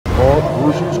hot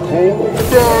versus cold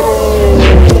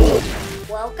battle!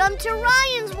 Welcome to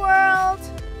Ryan's world!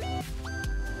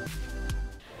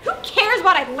 Who cares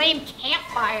about a lame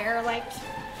campfire? Like,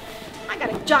 I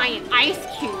got a giant ice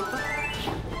cube.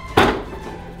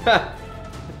 Ha!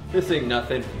 This ain't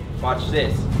nothing. Watch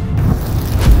this.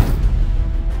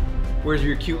 Where's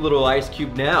your cute little ice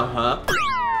cube now, huh?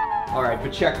 Alright,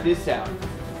 but check this out.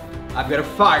 I've got a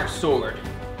fire sword.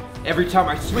 Every time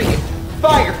I swing it,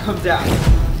 fire comes out.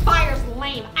 Fire's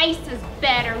lame. Ice is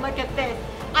better. Look at this.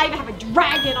 I even have a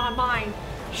dragon on mine.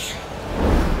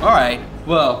 Alright,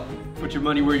 well, put your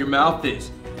money where your mouth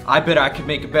is. I bet I could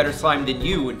make a better slime than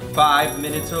you in 5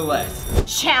 minutes or less.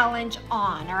 Challenge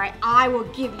on, all right? I will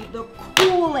give you the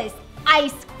coolest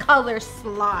ice color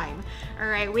slime. All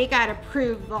right, we gotta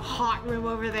prove the hot room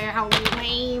over there how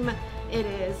lame it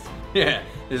is. Yeah,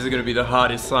 this is gonna be the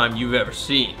hottest slime you've ever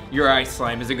seen. Your ice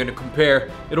slime isn't gonna compare.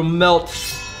 It'll melt.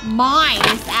 Mine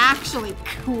is actually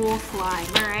cool slime,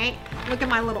 all right? Look at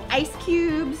my little ice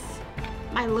cubes,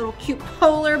 my little cute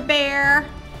polar bear,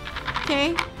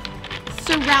 okay?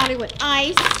 Surrounded with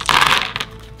ice,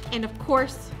 and of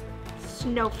course,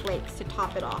 snowflakes to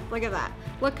top it off. Look at that.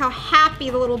 Look how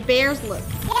happy the little bears look.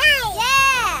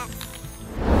 Yeah!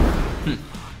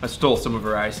 I stole some of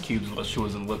her ice cubes while she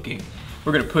wasn't looking.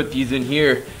 We're gonna put these in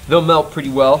here. They'll melt pretty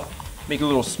well, make it a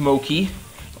little smoky.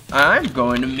 I'm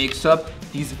going to mix up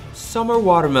these summer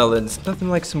watermelons. Nothing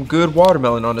like some good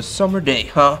watermelon on a summer day,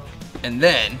 huh? And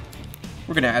then,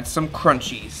 we're gonna add some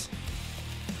crunchies.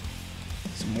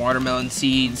 Some watermelon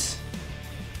seeds.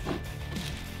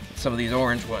 Some of these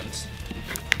orange ones.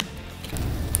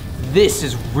 This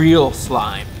is real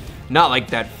slime. Not like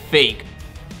that fake,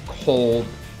 cold,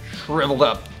 shriveled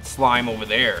up slime over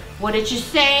there. What did you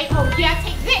say? Oh yeah,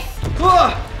 take this.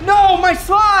 Ugh, no, my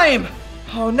slime!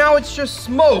 Oh, now it's just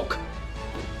smoke.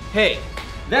 Hey,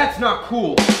 that's not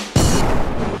cool.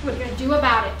 What are you gonna do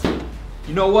about it?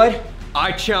 You know what?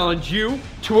 I challenge you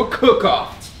to a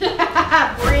cook-off.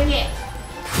 Bring it.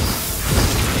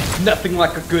 Nothing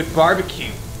like a good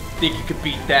barbecue. Think you could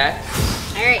beat that?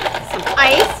 All right, some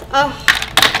ice. Oh,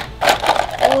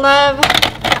 I love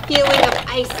the feeling of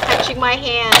ice touching my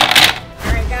hand.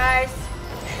 All right, guys.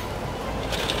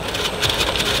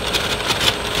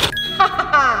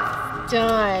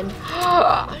 Done.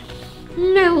 I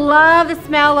love the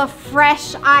smell of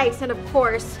fresh ice, and of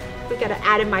course, we gotta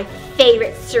add in my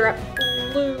favorite syrup,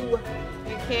 blue.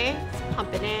 Okay, let's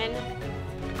pump it in.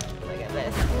 Look at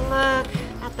this. Look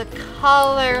at the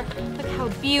color. Look how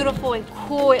beautiful and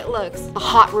cool it looks. The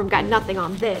hot room got nothing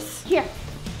on this. Here.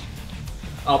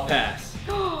 I'll pass.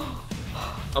 I'm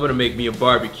gonna make me a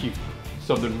barbecue.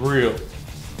 Something real.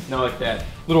 Not like that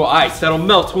little ice that'll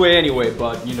melt away anyway,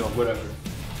 but you know, whatever.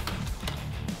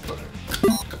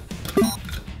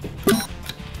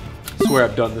 I swear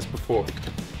I've done this before.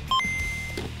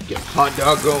 Get a hot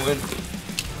dog going.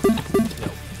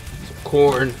 Some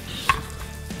corn.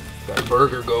 Got a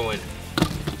burger going.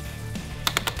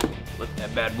 Let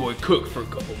that bad boy cook for a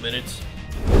couple minutes.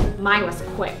 Mine was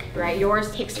quick, right?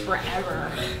 Yours takes forever.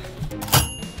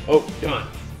 Oh, done.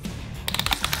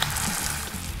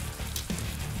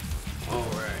 All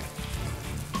right.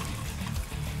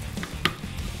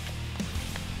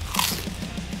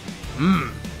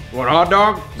 Want a hot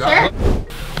dog? Sure.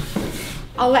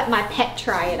 I'll let my pet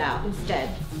try it out instead.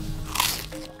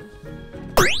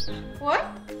 What?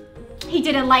 He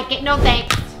didn't like it, no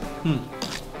thanks.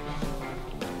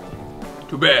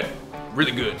 Too bad.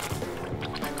 Really good.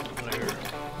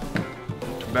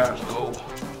 Tabasco.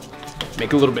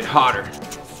 Make it a little bit hotter.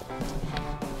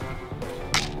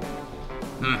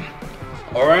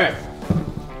 All right.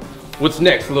 What's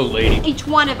next, little lady? Each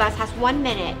one of us has 1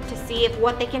 minute to see if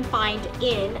what they can find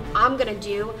in, I'm gonna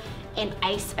do an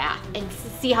ice bath and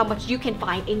see how much you can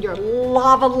find in your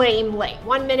lava lame lake.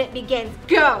 1 minute begins,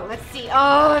 go. Let's see.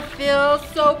 Oh, it feels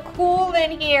so cool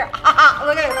in here.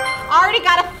 Look at it. I already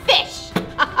got a fish.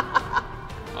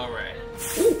 All right.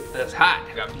 Ooh, that's hot.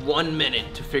 I got 1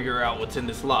 minute to figure out what's in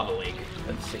this lava lake.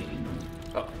 Let's see.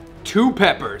 Oh, 2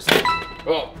 peppers.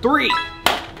 Oh, 3.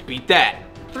 Beat that.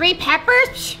 3 peppers?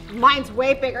 Psh, mine's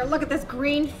way bigger. Look at this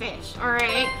green fish. All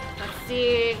right, let's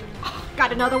see. Oh,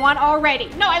 got another one already.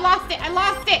 No, I lost it.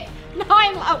 No,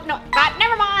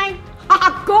 never mind.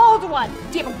 Gold one.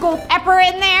 Do you have a gold pepper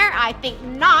in there? I think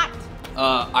not.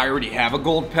 I already have a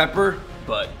gold pepper,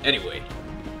 but anyway.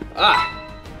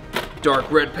 Dark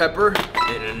red pepper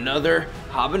and another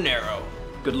habanero.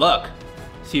 Good luck.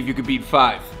 See if you can beat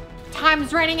 5.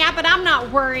 Time's running out, but I'm not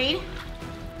worried.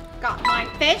 Got my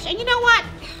fish, and you know what?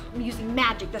 I'm using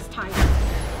magic this time.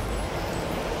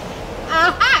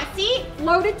 Aha, see?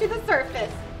 Floated to the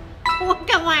surface. Look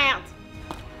at that.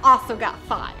 also got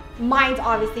 5. Mine's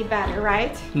obviously better,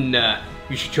 right? Nah,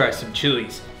 you should try some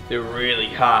chilies. They're really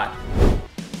hot.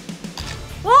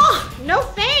 Oh, no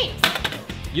thanks.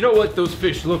 You know what? Those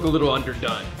fish look a little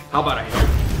underdone. How about I help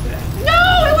you with that?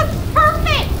 No, it was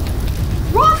perfect.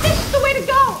 Raw fish is the way to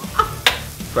go.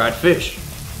 Fried fish.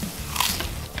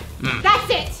 That's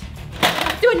it.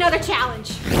 Let's do another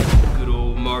challenge. Good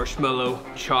old marshmallow,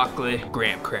 chocolate,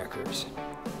 graham crackers.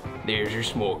 There's your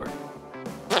s'more.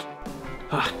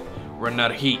 Ha, running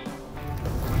out of heat.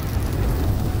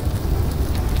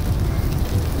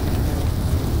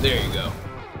 There you go.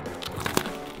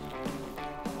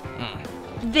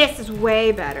 This is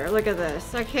way better. Look at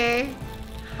this, okay?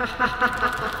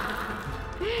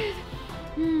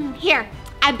 Here,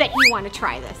 I bet you want to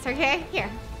try this, okay? Here.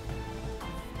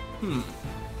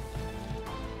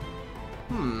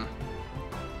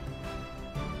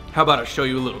 How about I show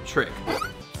you a little trick?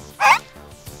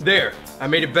 There, I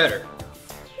made it better.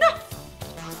 No,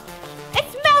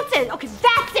 it's melted. Okay,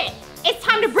 that's it. It's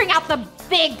time to bring out the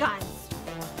big guns.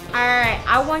 All right,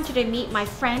 I want you to meet my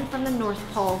friend from the North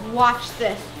Pole. Watch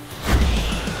this.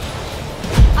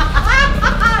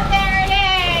 There it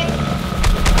is.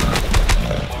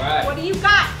 All right. What do you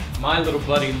got? My little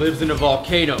buddy lives in a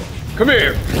volcano. Come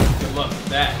here. Good luck with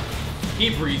that. He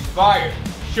breathes fire.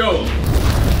 Show him.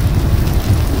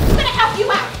 I'm gonna help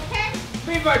you out, okay?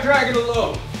 Leave my dragon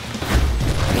alone.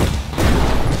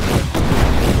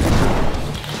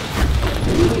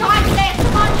 You got this.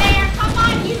 Come on there. Come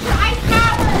on, use your ice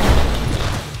power.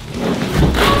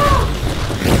 Oh.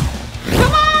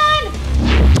 Come on.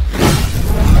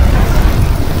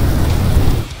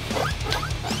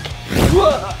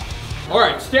 All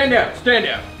right, stand down, stand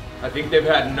down. I think they've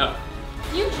had enough.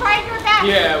 You tried your best.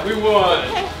 Yeah, we won.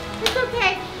 Okay, it's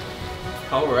okay.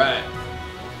 All right.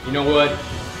 You know what?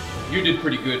 You did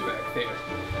pretty good back there.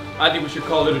 I think we should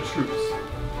call it a truce.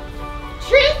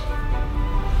 Truth?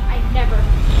 I never.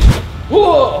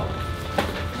 Whoa!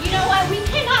 You know what? We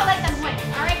cannot let them win.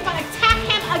 All right, come on, attack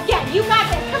him again. You got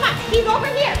this. Come on, he's over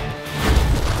here.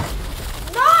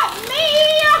 Not me!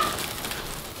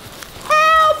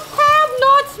 Help! Help!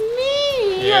 Not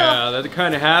me! Yeah, that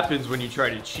kind of happens when you try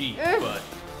to cheat, but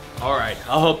all right,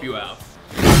 I'll help you out.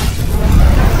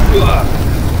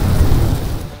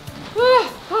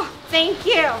 Thank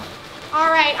you. All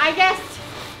right, I guess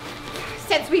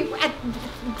since we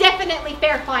definitely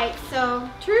fair fight, so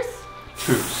truce?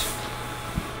 Truce.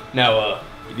 Now,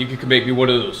 you think you can make me one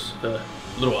of those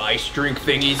little ice drink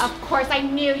thingies? Of course, I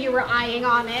knew you were eyeing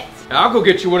on it. I'll go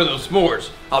get you one of those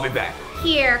s'mores. I'll be back.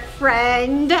 Here,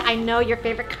 friend. I know your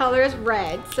favorite color is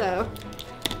red, so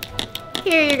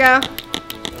here you go.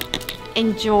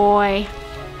 Enjoy.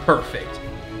 Perfect.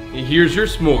 And here's your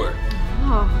s'more.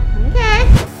 Oh, okay.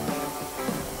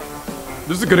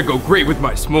 This is gonna go great with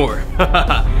my s'more.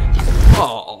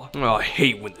 Oh, I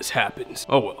hate when this happens.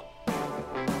 Oh well.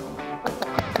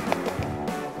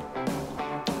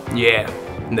 Yeah,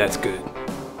 that's good.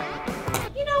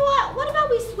 You know what? What about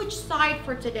we switch side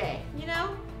for today? You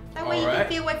know? That way you can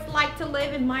feel what it's like to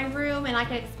live in my room and I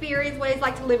can experience what it's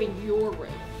like to live in your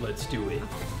room. Let's do it.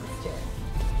 Let's do it.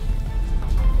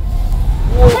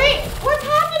 Wait, what's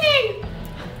happening?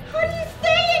 How do you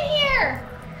stay in here?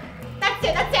 That's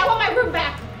it, that's it. I want my room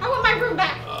back. I want my room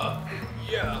back.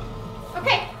 Yeah.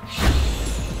 Okay.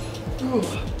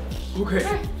 Okay.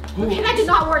 Okay, that did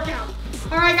not work out.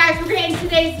 All right, guys, we're gonna end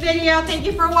today's video. Thank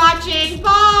you for watching.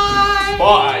 Bye.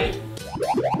 Bye.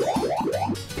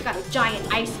 I got a giant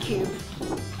ice cube.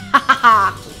 Ha ha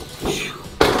ha.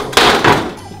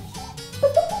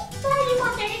 Sorry, you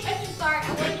weren't paying attention. Sorry,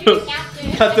 I wanted you to catch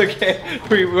it. That's okay.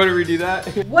 We want to redo that?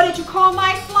 What did you call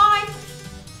my slime?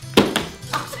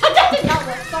 Oh, that did not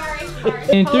work. Sorry.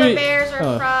 And Polar three- bears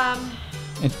are from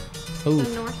Oh,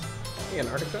 the north.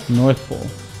 Antarctica? North Pole.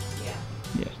 Yeah.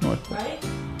 Yes, North Pole. Right?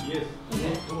 Yes.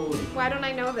 Why don't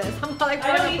I know this? I'm like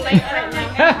really blank right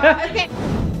now. Okay.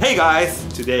 Hey guys,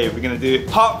 today we're gonna do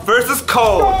hot versus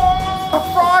cold.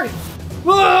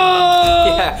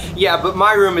 Yeah, but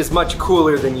my room is much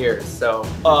cooler than yours, so.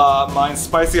 Mine's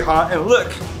spicy hot, and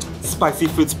look, spicy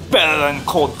food's better than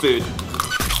cold food.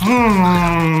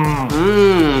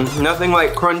 Nothing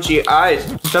like crunchy ice.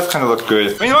 It does kind of look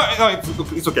good. You know what? No,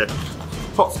 it's okay.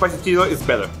 Hot spicy Tito is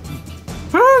better.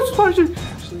 Spicy.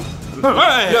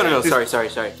 No, sorry.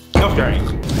 No sharing.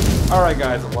 Alright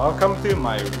guys, welcome to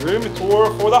my room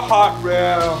tour for the hot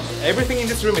room. Everything in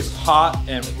this room is hot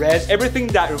and red. Everything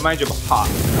that reminds you of hot.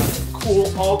 Cool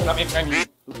oven, I mean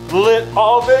lit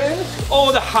oven.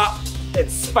 All the hot and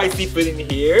spicy food in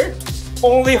here.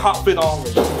 Only hot food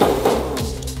only.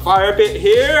 fire pit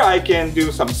here. I can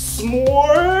do some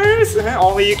s'mores.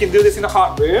 Only you can do this in the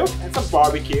hot room. And some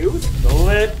barbecues. The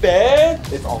lit bed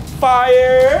is on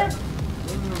fire.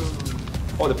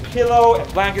 Oh, the pillow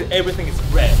and blanket, everything is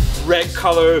red. Red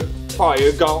color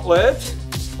fire gauntlet.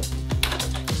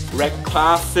 Red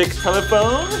classic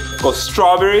telephone. Go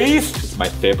strawberries. It's my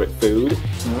favorite food.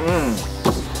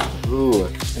 Ooh,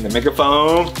 and the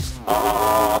megaphone.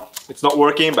 It's not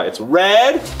working, but it's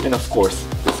red. And of course,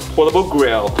 this portable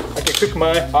grill. I can cook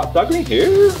my hot dog in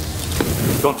here.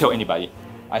 Don't tell anybody.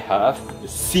 I have the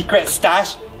secret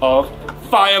stash of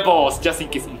fireballs, just in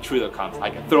case intruder comes. I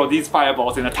can throw these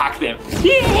fireballs and attack them.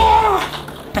 Yeah!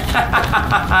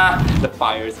 The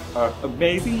fires are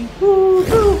amazing.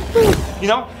 You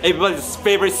know, everybody's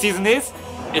favorite season is?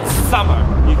 It's summer.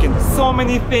 You can do so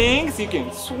many things. You can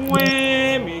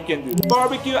swim, you can do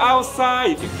barbecue outside,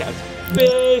 you can catch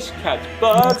fish, catch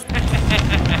bugs.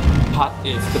 Hot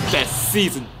is the best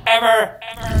season ever.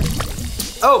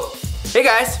 Oh, hey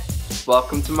guys.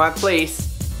 Welcome to my place.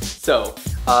 So,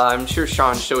 I'm sure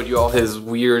Sean showed you all his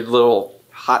weird little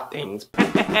hot things.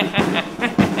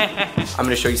 I'm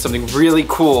gonna show you something really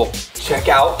cool. Check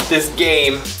out this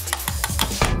game.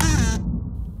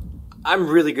 I'm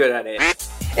really good at it.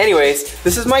 Anyways,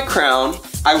 this is my crown.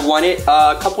 I won it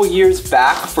a couple years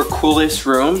back for coolest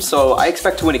room, so I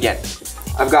expect to win again.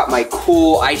 I've got my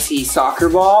cool icy soccer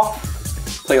ball.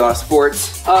 Play a lot of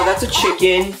sports. That's a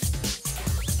chicken.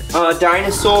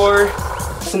 Dinosaur.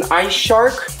 It's an ice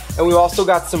shark. And we've also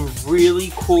got some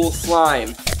really cool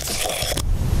slime.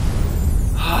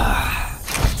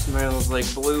 Smells like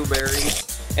blueberries.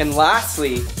 And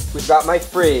lastly, we've got my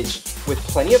fridge with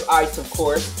plenty of ice, of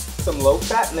course, some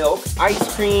low-fat milk,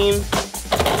 ice cream,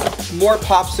 more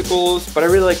popsicles, but I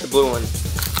really like the blue one.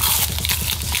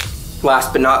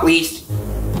 Last but not least,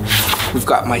 we've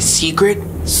got my secret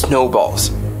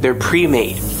snowballs. They're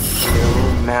pre-made.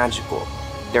 They're magical.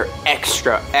 They're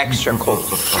extra cold.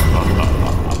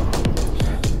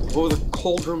 Oh, the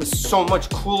cold room is so much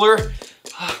cooler.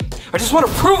 I just want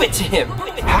to prove it to him.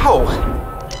 How?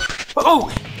 Oh,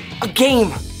 a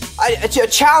game, a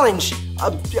challenge.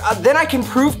 Then I can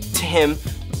prove to him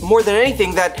more than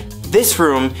anything that this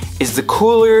room is the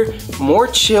cooler, more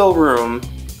chill room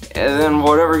than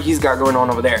whatever he's got going on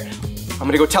over there. I'm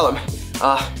gonna go tell him.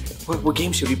 What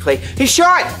game should we play? Hey,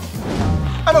 Sean!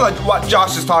 I don't know what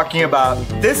Josh is talking about.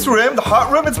 This room, the hot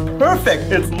room, is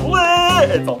perfect. It's lit,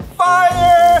 it's on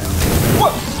fire.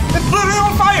 What? It's literally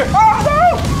on fire. Oh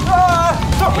no!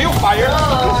 It's not real fire.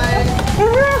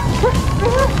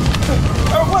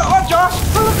 What, Josh?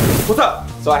 What's up?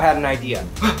 So I had an idea.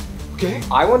 Okay.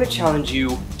 I want to challenge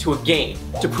you to a game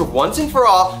to prove once and for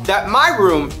all that my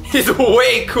room is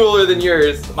way cooler than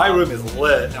yours. My room is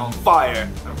lit and on fire.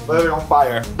 I'm literally on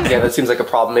fire. Yeah, that seems like a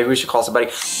problem. Maybe we should call somebody.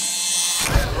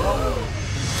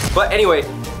 But anyway,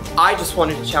 I just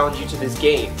wanted to challenge you to this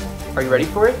game. Are you ready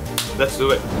for it? Let's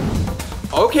do it.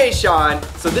 Okay, Sean.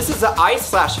 So this is the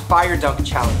ice/fire dunk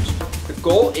challenge. The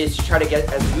goal is to try to get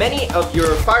as many of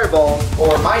your fireballs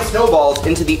or my snowballs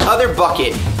into the other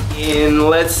bucket in,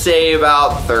 let's say,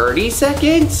 about 30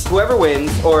 seconds. Whoever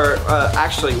wins, or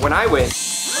actually, when I win,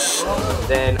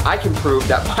 then I can prove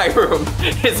that my room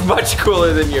is much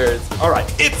cooler than yours. All right,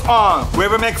 it's on.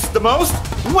 Whoever makes the most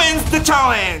wins the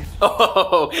challenge.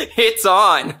 Oh, it's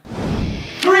on.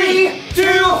 3, 2,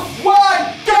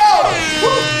 1, go!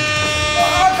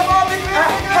 Come on, big man.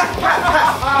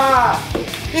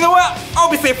 You know what?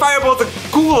 Obviously, fireballs are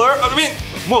cooler. I mean,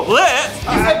 more lit.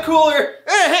 You said cooler.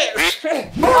 Hey.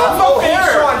 Oh, hey,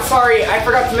 Sean, sorry, I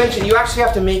forgot to mention, you actually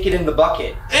have to make it in the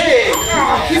bucket. Hey.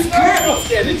 He's good. Don't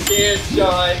stand a chance,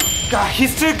 Sean. God,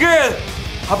 he's too good.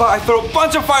 How about I throw a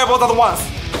bunch of fireballs at once?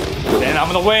 Then I'm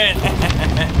gonna win.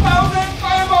 1,000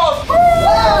 fireballs.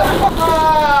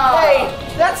 Hey,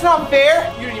 that's not fair.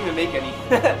 You didn't even make any.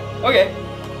 Okay,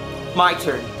 my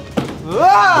turn. Oh,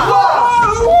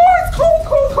 it's cold.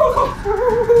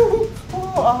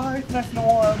 Oh, it's nice and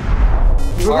warm.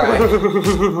 Alright.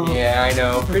 Yeah, I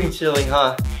know. Pretty chilly,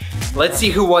 huh? Let's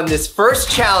see who won this first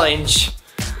challenge.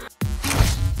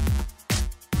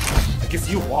 I guess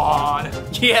you won.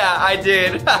 Yeah, I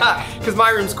did. Because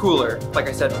my room's cooler, like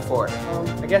I said before.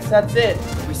 I guess that's it.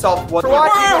 We solved one.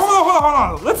 Hold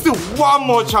on. Let's do one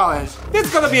more challenge. There's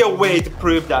gonna be a way to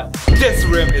prove that this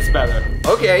room is better.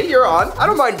 Okay, you're on. I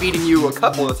don't mind beating you a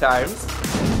couple of times.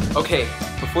 Okay,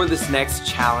 before this next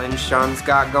challenge Sean's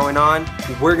got going on,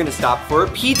 we're gonna stop for a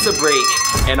pizza break.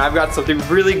 And I've got something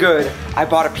really good. I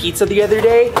bought a pizza the other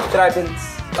day that I've been,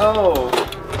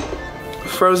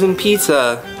 frozen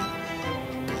pizza.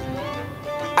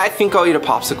 I think I'll eat a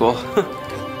popsicle.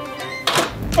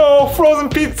 Oh, frozen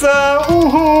pizza!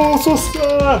 Ooh, so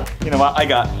sad! You know what? I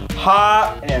got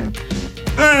hot and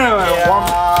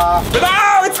warm. But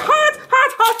it's hot!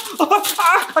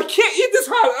 I can't eat this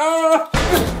hot!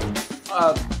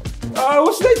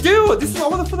 What should I do? This is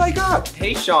all the food I got.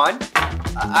 Hey, Sean,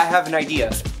 I have an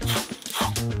idea.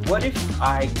 What if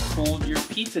I cooled your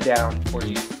pizza down for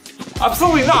you?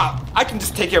 Absolutely not! I can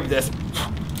just take care of this.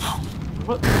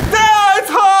 It's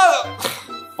hot!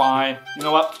 Fine. You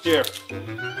know what? Here.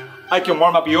 I can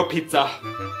warm up your pizza.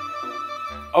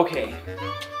 Okay.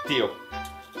 Deal.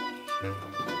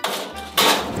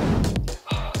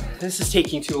 This is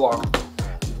taking too long.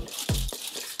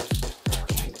 What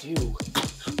can I do?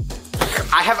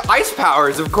 I have ice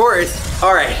powers, of course.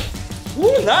 All right.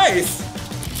 Ooh, nice!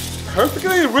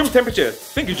 Perfectly room temperature.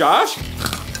 Thank you, Josh.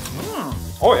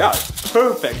 Oh yeah,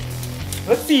 perfect.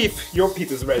 Let's see if your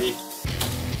pizza's ready.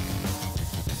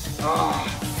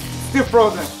 Still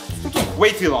frozen. It's taking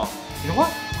way too long. You know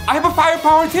what? I have a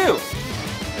firepower too.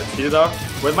 Let's heat it up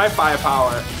with my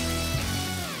firepower.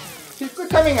 Pizza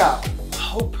coming up.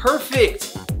 Oh,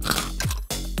 perfect.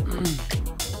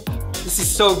 This is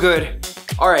so good.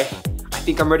 All right, I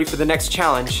think I'm ready for the next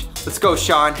challenge. Let's go,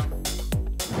 Sean.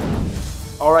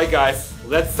 All right, guys,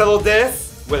 let's settle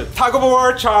this with a tug of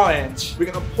war challenge.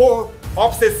 We're gonna pull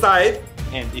opposite side,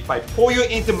 and if I pull you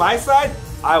into my side,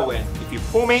 I win. If you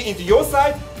pull me into your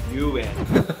side, you win.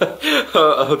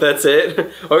 Oh, that's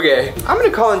it? Okay. I'm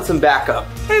gonna call in some backup.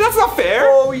 Hey, that's not fair.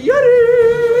 Oh, Yeti!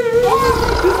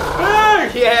 Hey!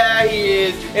 Yeah, he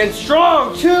is. And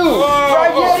strong, too.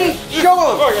 Right, Yeti? Show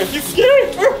him. Okay, he's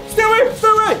scared. Stay away, stay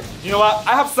away. You know what?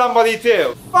 I have somebody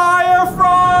too. Fire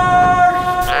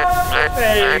Frog!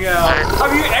 There you go.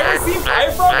 Have you ever seen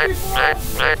Fire Frog before?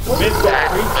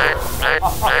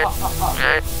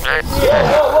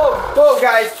 Whoa,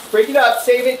 guys. Break it up.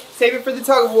 Save it for the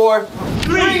tug of war.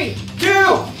 3, 2,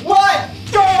 1,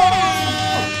 go!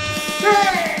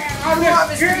 I'm not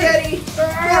Mr. Yeti.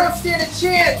 You don't stand a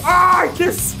chance.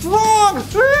 You're strong.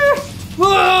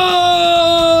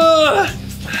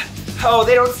 Oh,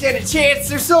 they don't stand a chance.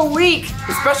 They're so weak.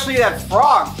 Especially that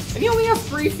frog. And he only has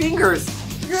 3 fingers.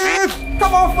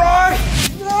 Come on, Frog.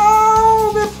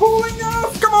 No, they're pulling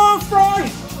us. Come on, Frog.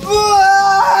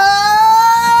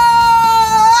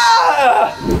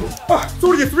 It's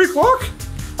already 3 o'clock?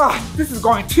 This is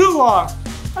going too long.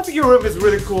 I think your room is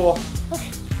really cool.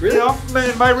 Really? You know,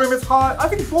 man, my room is hot. I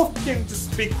think both can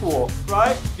just be cool,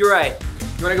 right? You're right.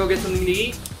 You wanna go get something to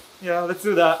eat? Yeah, let's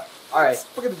do that. All right.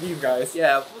 Look at these guys.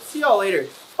 Yeah, we'll see y'all later.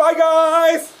 Bye,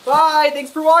 guys. Bye, thanks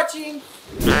for watching.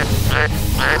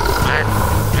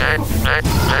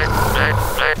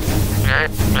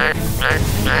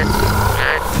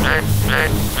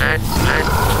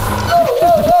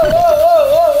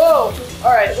 Whoa.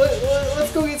 All right,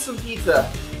 let's go get some pizza.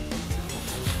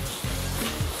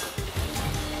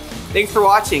 Thanks for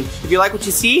watching. If you like what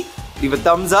you see, leave a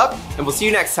thumbs up, and we'll see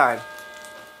you next time.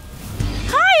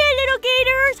 Hiya, little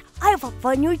gators! I have a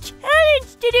fun new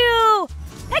challenge to do!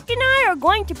 Peck and I are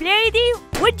going to play the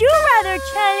Would You Rather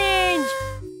challenge!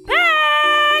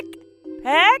 Peck!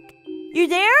 Peck? You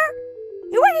there?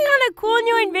 You working on a cool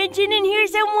new invention in here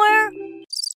somewhere?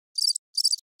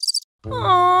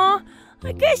 Aw,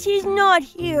 I guess he's not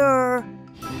here.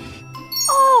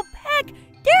 Oh, Peck,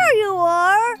 there you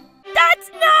are! That's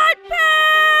not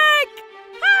Peck!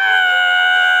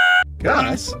 Ah!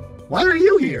 Gus, why are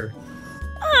you here?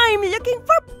 I'm looking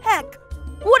for Peck.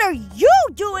 What are you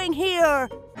doing here?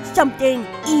 Something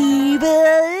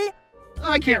evil?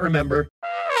 I can't remember.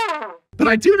 But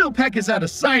I do know Peck is at a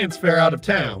science fair out of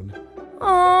town.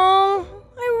 Oh,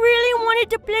 I really wanted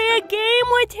to play a game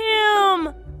with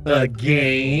him. A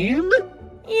game?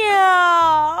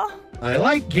 Yeah. I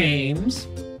like games.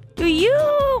 Do you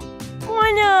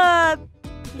wanna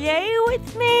play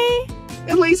with me?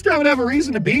 At least I would have a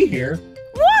reason to be here.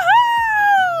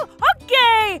 Woohoo!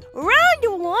 Okay, round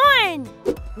 1.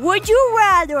 Would you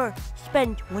rather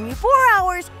spend 24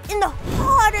 hours in the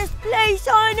hottest place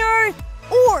on Earth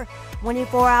or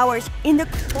 24 hours in the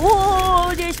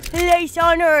coldest place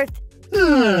on Earth?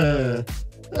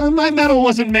 My metal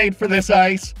wasn't made for this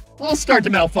ice. I'll start to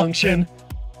malfunction.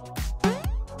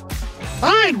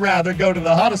 I'd rather go to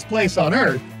the hottest place on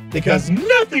Earth because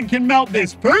nothing can melt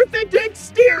this perfect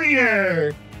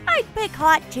exterior. I'd pick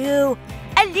hot too.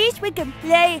 At least we can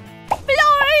play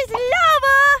Floor is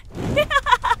Lava!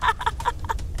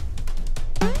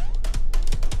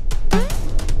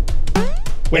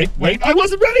 Wait, I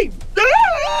wasn't ready!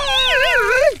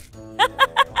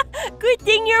 Good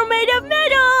thing you're made of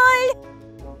metal!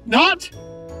 Not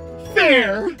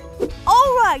fair.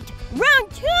 All right,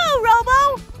 round 2,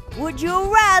 Robo. Would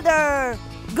you rather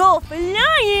go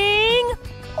flying,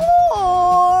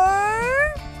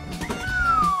 or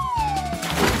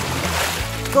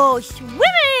go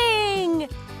swimming.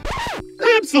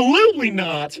 Absolutely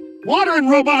not! Water and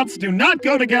robots do not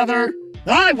go together.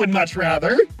 I would much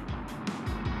rather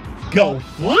go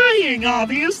flying,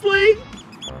 obviously.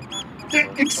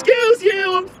 Excuse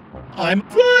you! I'm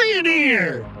flying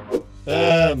here!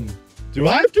 Do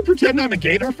I have to pretend I'm a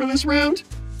gator for this round?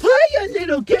 Hiya,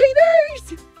 little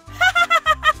gators!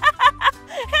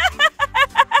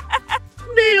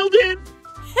 Nailed it!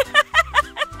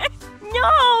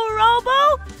 No,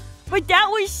 Robo, but that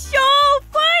was so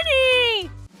funny!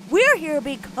 We're here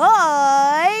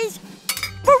because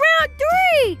for round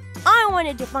 3, I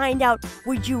wanted to find out,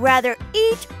 would you rather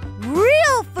eat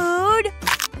real food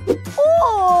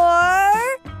or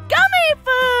gummy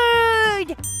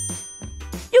food?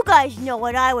 You guys know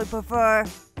what I would prefer.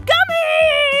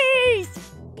 Gummies!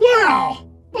 Wow!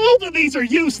 Both of these are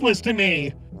useless to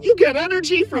me. You get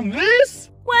energy from this?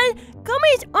 Well,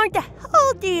 gummies aren't the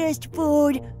healthiest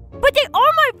food, but they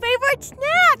are my favorite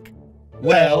snack.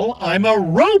 Well, I'm a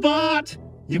robot.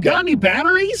 You got any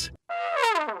batteries?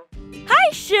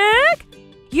 Hi, Shug.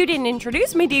 You didn't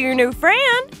introduce me to your new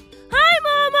friend. Hi,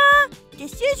 Mama.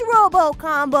 This is Robo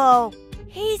Combo.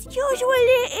 He's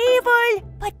usually evil,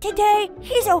 but today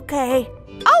he's okay.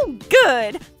 Oh,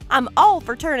 good. I'm all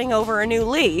for turning over a new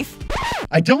leaf.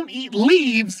 I don't eat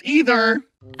leaves either.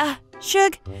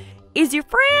 Shug, is your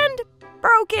friend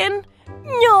broken?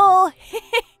 No,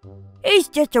 he's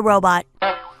just a robot.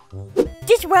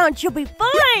 This round should be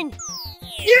fun.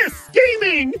 Yes,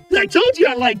 gaming! I told you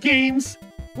I like games.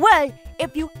 Well,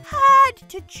 if you had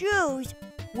to choose,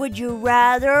 would you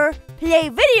rather play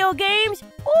video games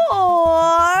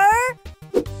or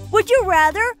would you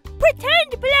rather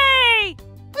pretend play?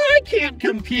 I can't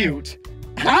compute.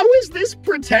 How is this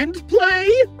pretend play?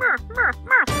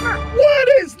 What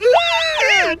is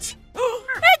that? It's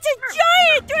a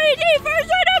giant 3D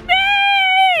version of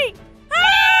me!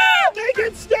 Ah! Make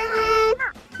it stop!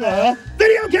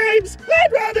 Video games!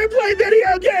 I'd rather play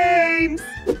video games!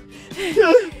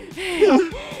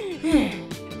 Phew.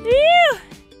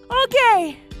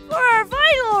 Okay, for our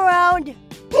final round.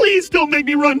 Please don't make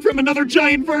me run from another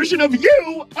giant version of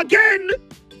you again!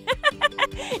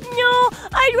 No,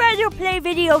 I'd rather play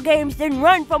video games than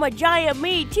run from a giant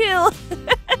me too.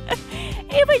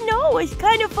 Even though it was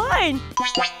kind of fun.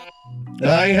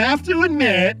 I have to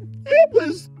admit, it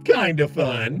was kind of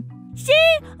fun.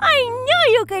 See, I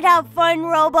knew you could have fun,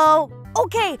 Robo.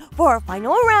 Okay, for our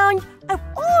final round, I've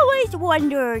always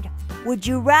wondered, would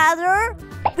you rather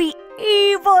be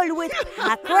evil with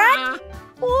Packrat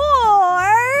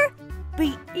or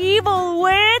be evil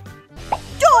with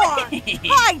Dark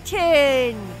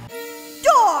Titan?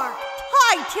 Dark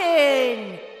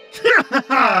Titan!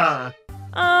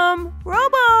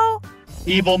 Robo.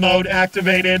 Evil mode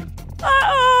activated.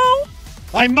 Uh-oh.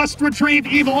 I must retrieve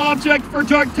evil object for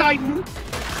Dark Titan.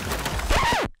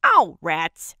 Oh,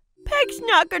 rats. Peg's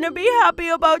not gonna be happy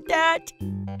about that.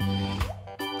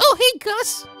 Oh, hey,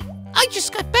 Gus. I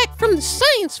just got back from the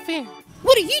science fair.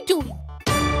 What are you doing?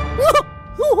 Whoa!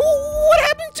 What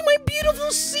happened to my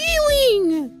beautiful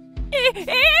ceiling? It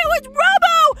was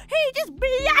Robo! He just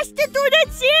blasted through the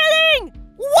ceiling!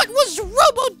 What was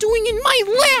Robo doing in my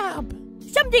lab?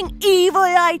 Something evil,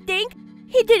 I think.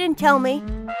 He didn't tell me.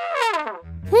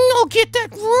 I'll get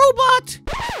that robot!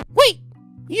 Wait,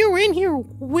 you were in here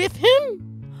with him?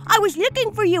 I was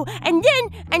looking for you, and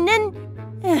then...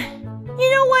 You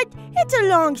know what? It's a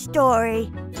long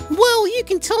story. Well, you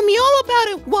can tell me all about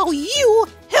it while you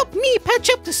help me patch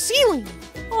up the ceiling.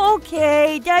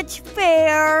 Okay, that's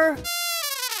fair.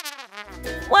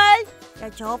 Well,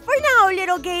 that's all for now,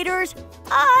 little gators.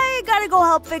 I gotta go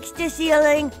help fix the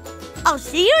ceiling. I'll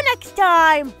see you next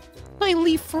time. I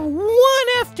leave for one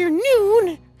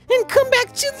afternoon and come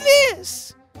back to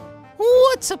this.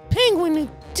 What's a penguin to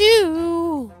do?